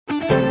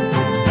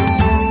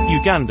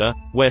Uganda,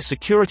 where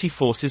security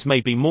forces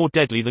may be more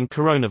deadly than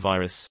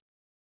coronavirus.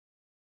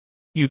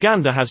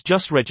 Uganda has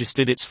just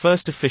registered its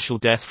first official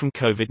death from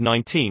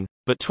COVID-19,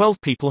 but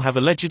 12 people have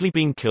allegedly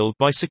been killed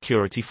by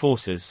security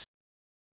forces.